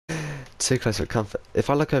Too close for comfort.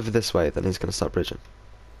 If I look over this way, then he's going to start bridging.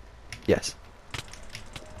 Yes.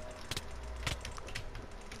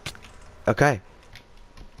 Okay.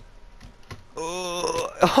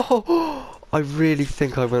 Oh, I really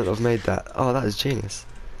think I wouldn't have made that. Oh, that is genius.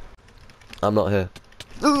 I'm not here.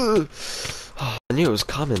 Oh, I knew it was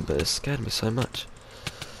coming, but it scared me so much.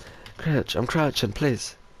 Crouch, I'm crouching,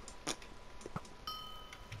 please.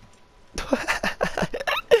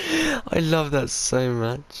 I love that so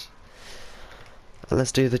much. And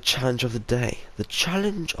let's do the challenge of the day. The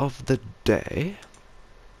challenge of the day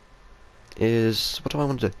is... what do I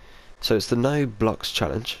want to do? So it's the no blocks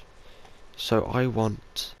challenge. So I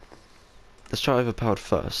want... let's try overpowered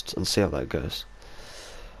first and see how that goes.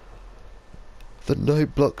 The no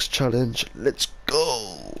blocks challenge. Let's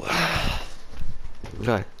go!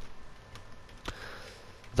 Okay.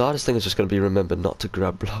 The hardest thing is just going to be remember not to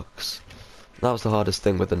grab blocks. That was the hardest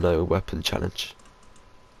thing with the no weapon challenge.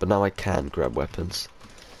 But now I can grab weapons.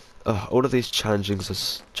 All of these challenges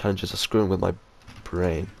are screwing with my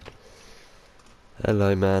brain.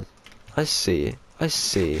 Hello, man. I see you. I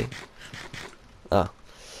see you. Ah.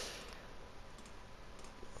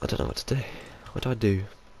 I don't know what to do. What do I do?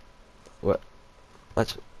 What?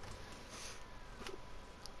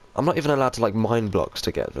 I'm not even allowed to, like, mine blocks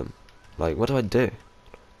to get them. Like, what do I do?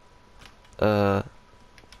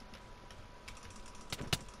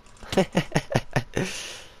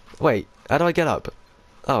 Wait, how do I get up?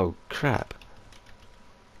 Oh, crap.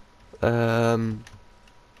 How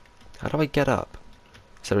do I get up?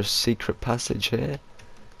 Is there a secret passage here?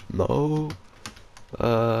 No.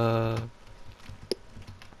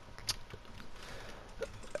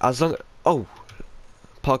 As long... oh!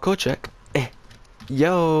 Parkour check.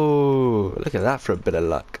 Yo! Look at that for a bit of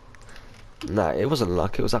luck. Nah, it wasn't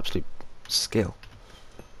luck, it was actually skill.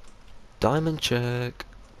 Diamond check.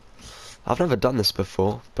 I've never done this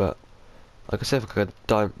before, but I could see if I could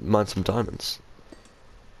mine some diamonds.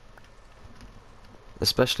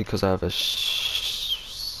 Especially because I have a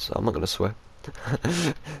I'm not gonna swear.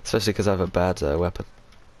 Especially because I have a bad weapon.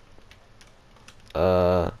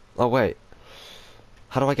 Oh wait.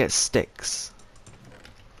 How do I get sticks?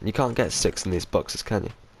 You can't get sticks in these boxes, can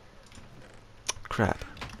you? Crap.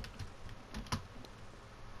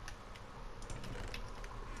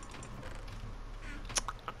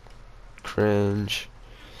 Cringe.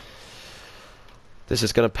 This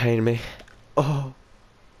is gonna pain me. Oh.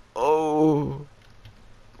 Oh.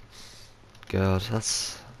 God,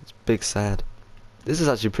 that's big sad. This is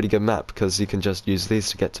actually a pretty good map because you can just use these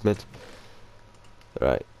to get to mid.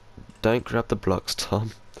 Right. Don't grab the blocks,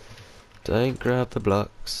 Tom. Don't grab the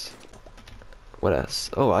blocks. What else?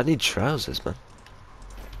 Oh, I need trousers, man.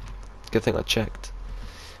 Good thing I checked.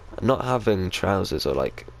 Not having trousers or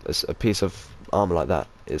like a piece of armor like that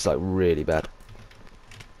is like really bad.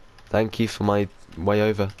 Thank you for my way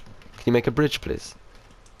over. Can you make a bridge, please?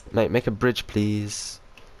 Mate, make a bridge, please.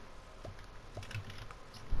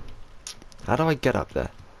 How do I get up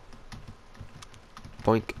there?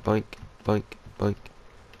 Boink, boink, boink, boink.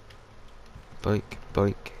 Boink,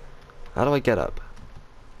 boink. How do I get up?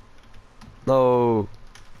 No.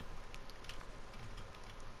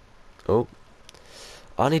 Oh.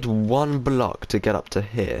 I need one block to get up to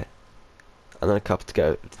here. And then a couple to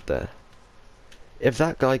go there. If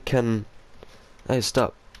that guy can... hey,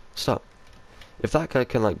 stop. Stop. If that guy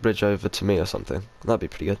can, like, bridge over to me or something, that'd be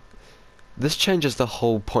pretty good. This changes the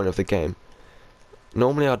whole point of the game.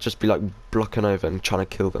 Normally I'd just be, like, blocking over and trying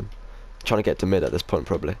to kill them. Trying to get to mid at this point,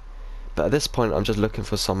 probably. But at this point, I'm just looking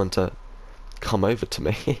for someone to come over to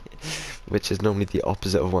me. Which is normally the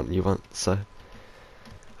opposite of what you want, so...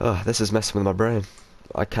 oh, this is messing with my brain.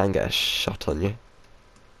 I can get a shot on you.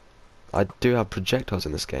 I do have projectiles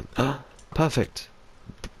in this game. Perfect.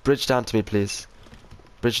 Bridge down to me, please.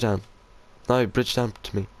 Bridge down. No, bridge down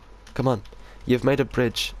to me. Come on. You've made a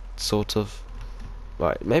bridge, sort of.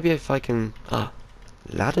 Right, maybe if I can...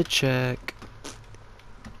 ladder check.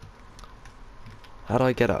 How do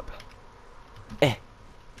I get up?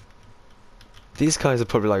 These guys are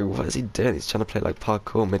probably like, what is he doing? He's trying to play like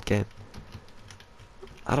parkour mid-game.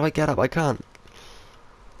 How do I get up? I can't.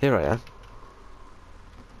 Here I am.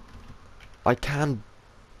 I can...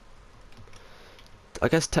 I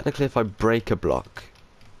guess technically if I break a block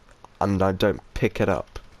and I don't pick it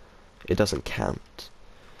up, it doesn't count.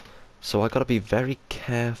 So I gotta be very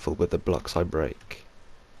careful with the blocks I break.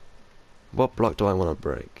 What block do I want to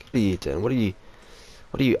break? What are you doing? What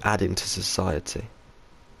are you adding to society?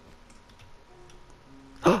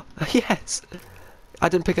 Oh, yes! I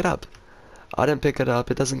didn't pick it up. I didn't pick it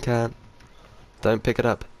up. It doesn't count. Don't pick it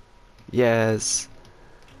up. Yes.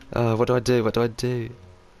 What do I do? What do I do?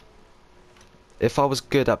 If I was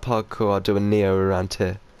good at parkour, I'd do a Neo around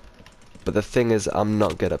here. But the thing is, I'm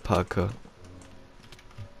not good at parkour.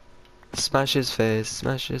 Smash his face,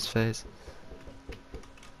 smash his face.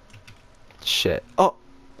 Shit. Oh!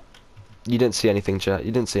 You didn't see anything, chat.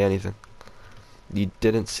 You didn't see anything. You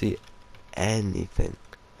didn't see anything.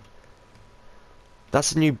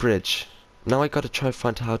 That's a new bridge. Now I gotta try and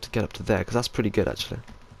find how to get up to there, because that's pretty good, actually.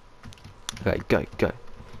 Okay, go, go,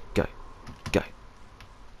 go, go.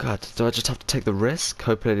 God, do I just have to take the risk?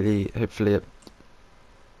 Hopefully it...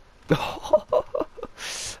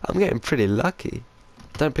 I'm getting pretty lucky.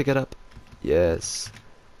 Don't pick it up. Yes.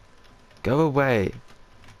 Go away.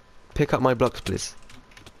 Pick up my blocks, please.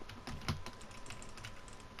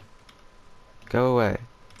 Go away.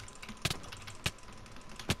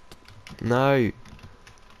 No.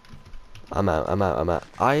 I'm out.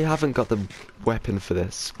 I haven't got the weapon for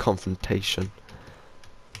this confrontation.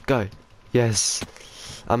 Go. Yes.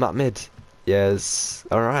 I'm at mid. Yes.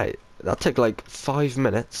 Alright. That took like 5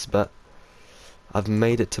 minutes, but I've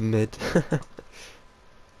made it to mid.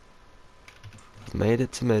 I've made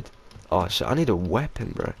it to mid. Oh shit, I need a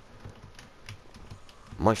weapon, bro.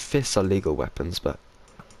 My fists are legal weapons, but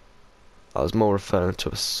I was more referring to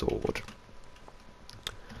a sword.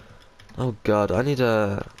 Oh god, I need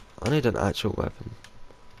an actual weapon.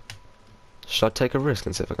 Should I take a risk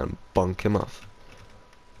and see if I can bonk him off?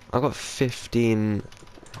 I've got 15.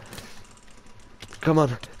 Come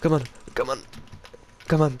on, come on, come on,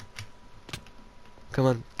 come on. Come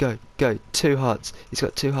on, go, go. 2 hearts. He's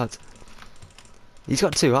got 2 hearts. He's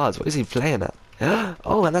got 2 hearts. What is he playing at?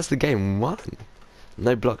 Oh, and that's the game won.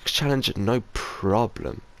 No blocks challenge, no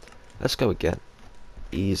problem. Let's go again.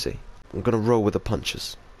 Easy. I'm gonna roll with the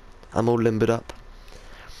punches. I'm all limbered up.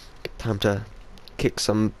 Time to kick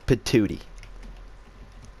some patootie.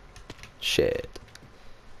 Shit.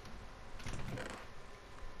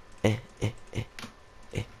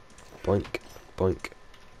 Boink, boink.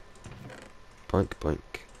 Boink, boink.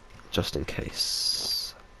 Just in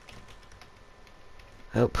case.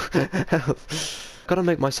 Help. Help. Gotta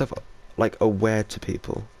make myself, like, aware to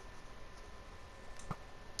people.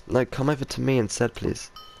 No, come over to me instead, please.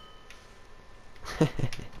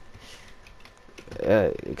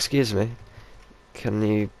 Excuse me. Can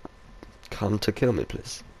you come to kill me,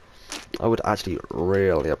 please? I would actually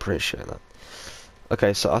really appreciate that.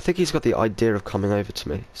 Okay, so I think he's got the idea of coming over to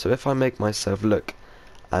me. So if I make myself look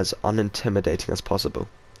as unintimidating as possible,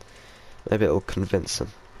 maybe it'll convince him.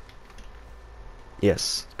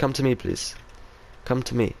 Yes, come to me, please. Come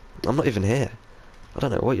to me. I'm not even here. I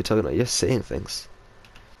don't know what you're talking about. You're seeing things.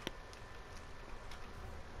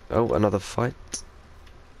 Oh, another fight.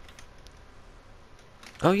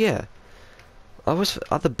 Oh yeah. I was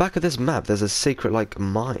at the back of this map. There's a secret like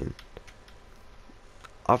mine.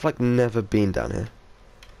 I've like never been down here.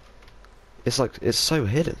 It's like it's so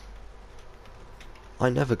hidden. I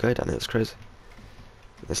never go down here. It's crazy.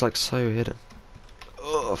 It's like so hidden.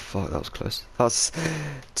 Oh fuck, that was close. That was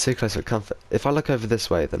too close for comfort. If I look over this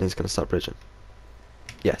way, then he's gonna start bridging.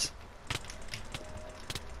 Yes.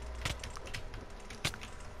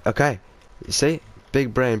 Okay. You see?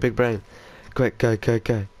 Big brain, big brain. Quick, go, go,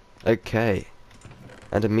 go. Okay.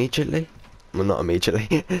 And immediately? Well, not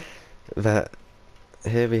immediately. But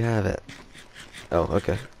here we have it. Oh,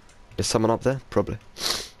 okay. Is someone up there? Probably.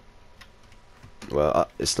 Well,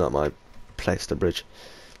 it's not my place to bridge.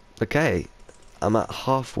 Okay. I'm at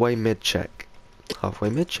halfway mid check. Halfway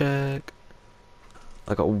mid check.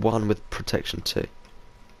 I got 1 with protection 2.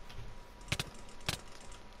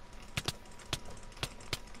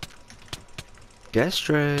 Get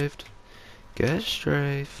strafed. Get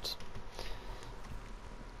strafed.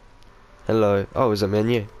 Hello. Oh, is it me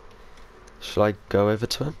and you? Should I go over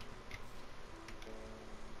to him?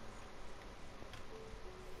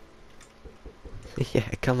 Yeah,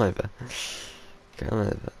 come over. Come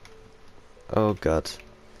over. Oh god.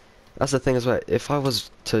 That's the thing as well. If I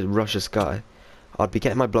was to rush this guy, I'd be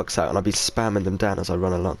getting my blocks out and I'd be spamming them down as I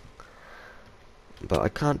run along. But I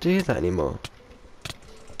can't do that anymore.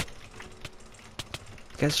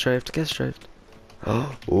 Get strafed, get strafed.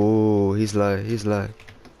 Oh, he's low, he's low.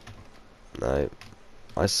 No,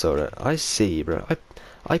 I saw it. I see you, bro.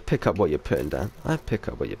 I pick up what you're putting down. I pick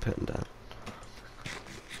up what you're putting down.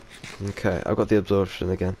 Okay, I've got the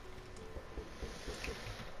absorption again.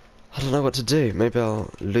 I don't know what to do. Maybe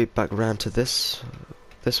I'll loop back round to this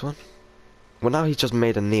one. Well, now he's just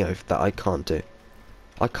made a Neo that I can't do.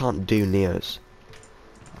 I can't do Neos.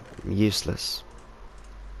 I'm useless.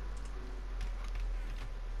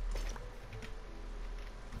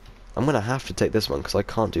 I'm gonna have to take this one because I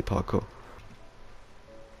can't do parkour.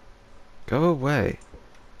 Go away.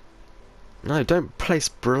 No, don't place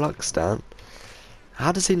blocks down.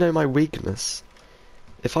 How does he know my weakness?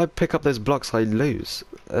 If I pick up those blocks, I lose.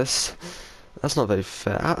 That's not very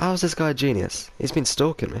fair. How's this guy a genius? He's been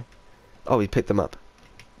stalking me. Oh, he picked them up.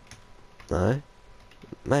 No.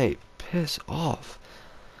 Mate, piss off.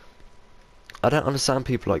 I don't understand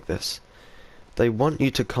people like this. They want you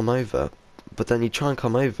to come over, but then you try and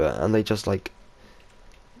come over, and they just like...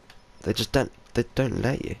 They don't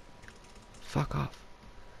let you. Fuck off.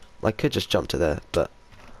 I could just jump to there, but...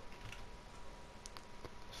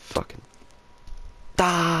 Fucking...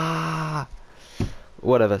 Ah!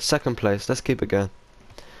 Whatever, second place, let's keep it going.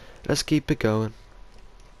 Let's keep it going.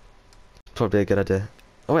 Probably a good idea.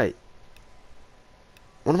 Oh wait.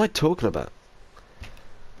 What am I talking about?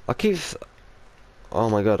 I keep... Oh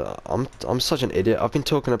my god, I'm such an idiot. I've been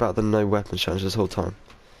talking about the no weapon challenge this whole time.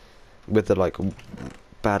 With the like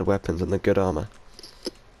bad weapons and the good armor.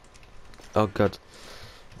 Oh god.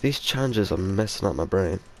 These challenges are messing up my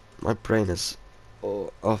brain. My brain is...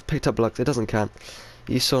 Oh, I've picked up blocks, it doesn't count.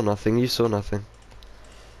 You saw nothing, you saw nothing.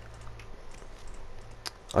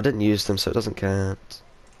 I didn't use them, so it doesn't count.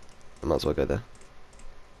 I might as well go there.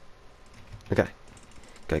 Okay.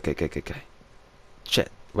 Go.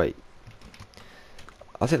 Shit, wait.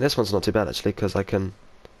 I think this one's not too bad actually, because I think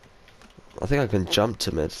I can jump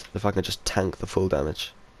to mid if I can just tank the full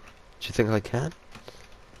damage. Do you think I can?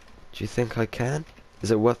 Do you think I can?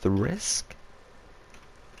 Is it worth the risk?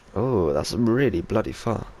 Oh, that's really bloody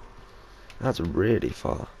far. That's really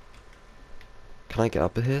far. Can I get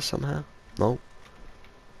up here somehow? No.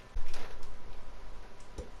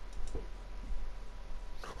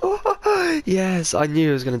 Yes, I knew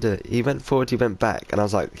he was going to do it. He went forward, he went back, and I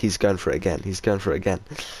was like, he's going for it again. He's going for it again.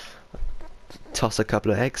 Toss a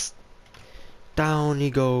couple of eggs. Down he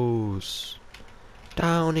goes.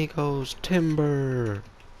 Down he goes. Timber.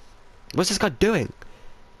 What's this guy doing?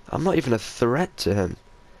 I'm not even a threat to him.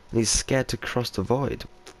 And he's scared to cross the void.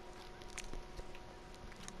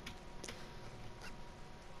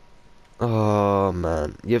 Oh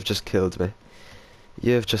man, you've just killed me.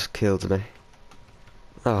 You've just killed me.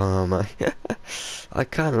 Oh my. I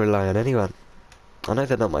can't rely on anyone. I know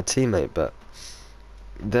they're not my teammate, but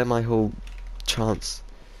they're my whole chance.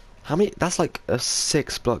 How many? That's like a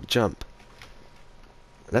 6-block jump.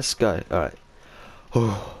 Let's go. Alright.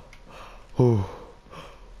 Oh. Oh.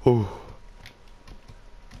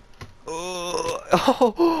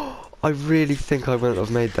 I really think I wouldn't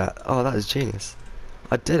have made that. Oh, that is genius.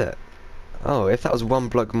 I did it. Oh, if that was 1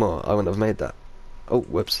 block more, I wouldn't have made that. Oh,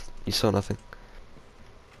 whoops. You saw nothing.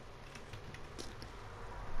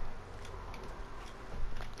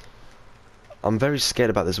 I'm very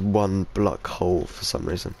scared about this 1 block hole for some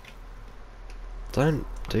reason. Don't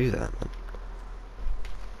do that, man.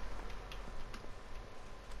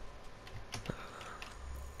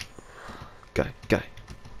 Go.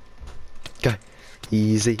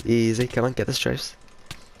 Easy. Come on, get the strafes.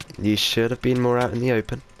 You should have been more out in the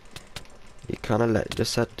open. You kind of let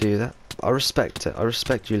yourself do that. I respect it. I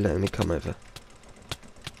respect you letting me come over.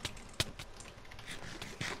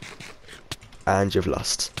 And you've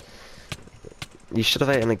lost. You should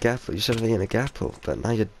have eaten a gapple. You should have eaten a gapple. But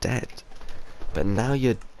now you're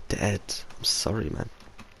dead. I'm sorry, man.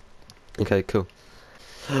 Okay, cool.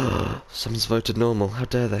 Someone's voted normal. How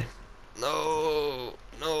dare they? No.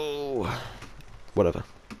 Whatever.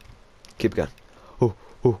 Keep going.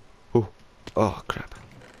 Oh, crap.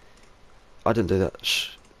 I didn't do that.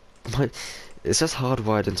 Shh. It's just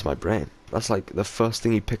hardwired into my brain. That's like the first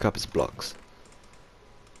thing you pick up is blocks.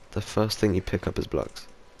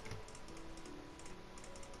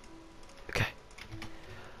 Okay.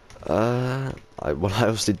 I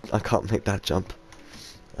can't make that jump.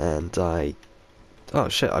 And oh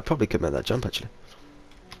shit, I probably could make that jump actually.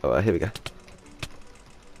 Oh, here we go.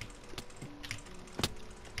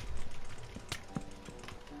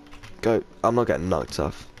 Go. I'm not getting knocked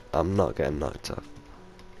off. I'm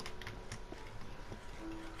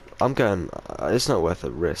going, it's not worth a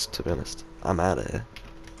risk, to be honest. I'm out of here.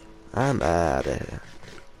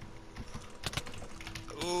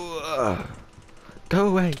 Ooh, go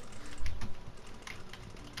away.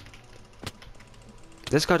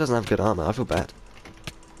 This guy doesn't have good armor. I feel bad.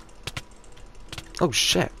 Oh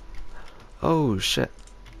shit.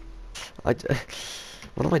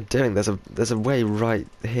 What am I doing? There's a way right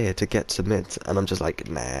here to get to mid, and I'm just like,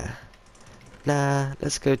 nah.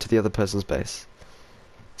 Let's go to the other person's base.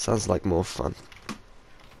 Sounds like more fun.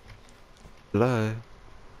 Hello.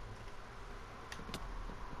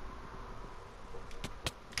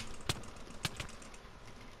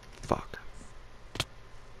 Fuck.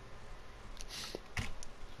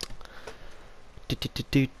 Do.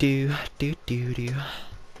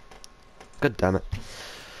 God damn it.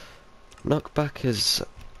 Knockback is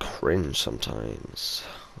cringe sometimes.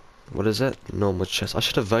 What is it? Normal chest. I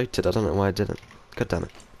should have voted. I don't know why I didn't. God damn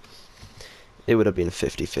it. It would have been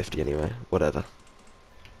 50-50 anyway. Whatever.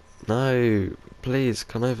 No. Please,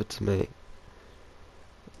 come over to me.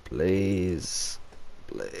 Please.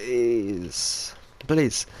 Please.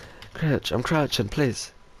 Please. Crouch. I'm crouching,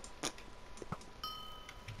 please.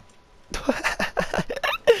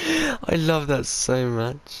 I love that so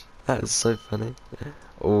much. That is so funny.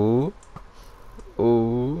 Ooh.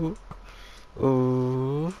 Ooh.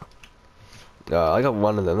 Ooh. Oh, I got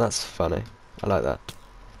one of them. That's funny. I like that.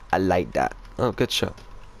 I like that. Oh, good shot.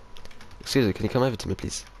 Excuse me, can you come over to me,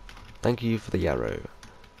 please? Thank you for the yarrow.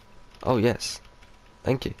 Oh, yes.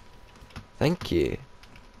 Thank you. Thank you.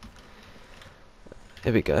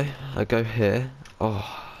 Here we go. I go here.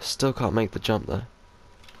 Oh, still can't make the jump, though.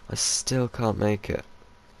 I still can't make it.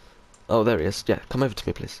 Oh, there he is. Yeah, come over to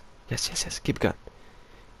me, please. Yes, yes, yes. Keep it going.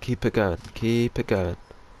 Keep it going. Keep it going.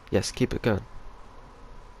 Yes, keep it going.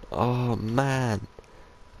 Oh, man.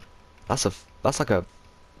 That's like a...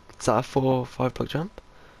 Is that a 4-5 block jump?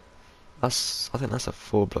 I think that's a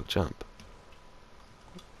 4 block jump.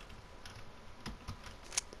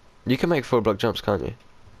 You can make 4 block jumps, can't you?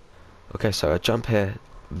 Okay, so I jump here,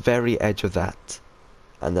 very edge of that,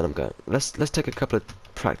 and then I'm going. Let's take a couple of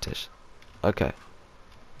practice. Okay.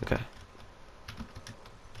 Okay.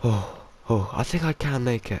 Oh, I think I can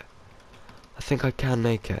make it. I think I can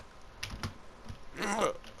make it.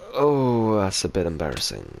 Oh, that's a bit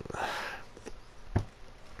embarrassing.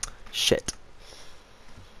 Shit.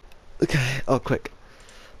 Okay, oh, quick.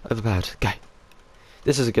 Overpowered. Okay.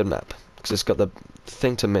 This is a good map, because it's got the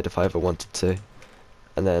thing to mid if I ever wanted to.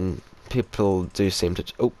 And then people do seem to...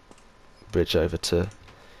 Oh! Bridge over to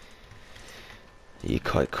you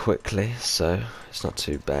quite quickly, so it's not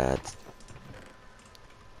too bad.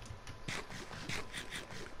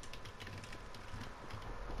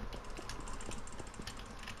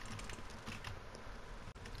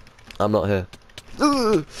 I'm not here.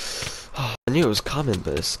 Oh, I knew it was coming,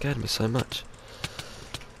 but it scared me so much.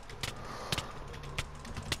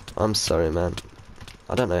 I'm sorry, man.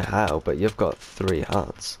 I don't know how, but you've got 3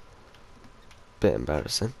 hearts. Bit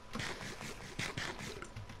embarrassing.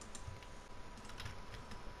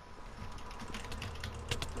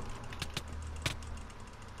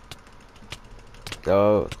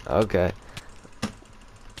 Oh, okay.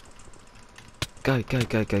 Go, go,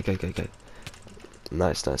 go, go, go, go, go.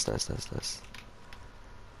 Nice, nice, nice, nice, nice.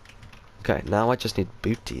 Okay, now I just need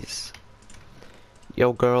booties.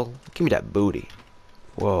 Yo, girl, give me that booty.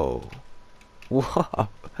 Whoa. Whoa.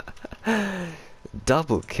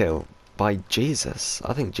 Double kill by Jesus.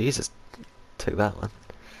 I think Jesus took that one.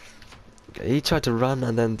 He tried to run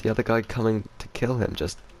and then the other guy coming to kill him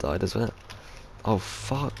just died as well. Oh,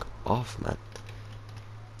 fuck off, man.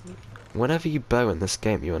 Whenever you bow in this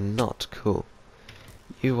game, you are not cool.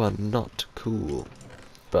 You are not cool.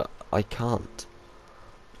 But I can't.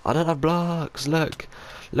 I don't have blocks, look.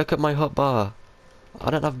 Look at my hotbar. I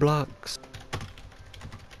don't have blocks.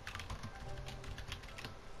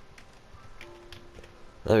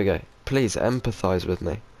 There we go. Please, empathize with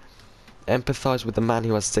me. Empathize with the man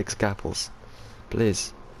who has 6 gapples.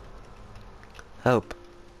 Please. Help.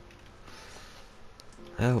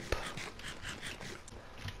 Help.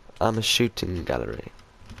 I'm a shooting gallery.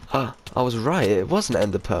 Ah, I was right, it wasn't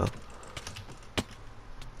Ender Pearl.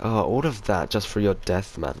 Oh, all of that just for your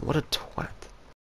death, man. What a twat.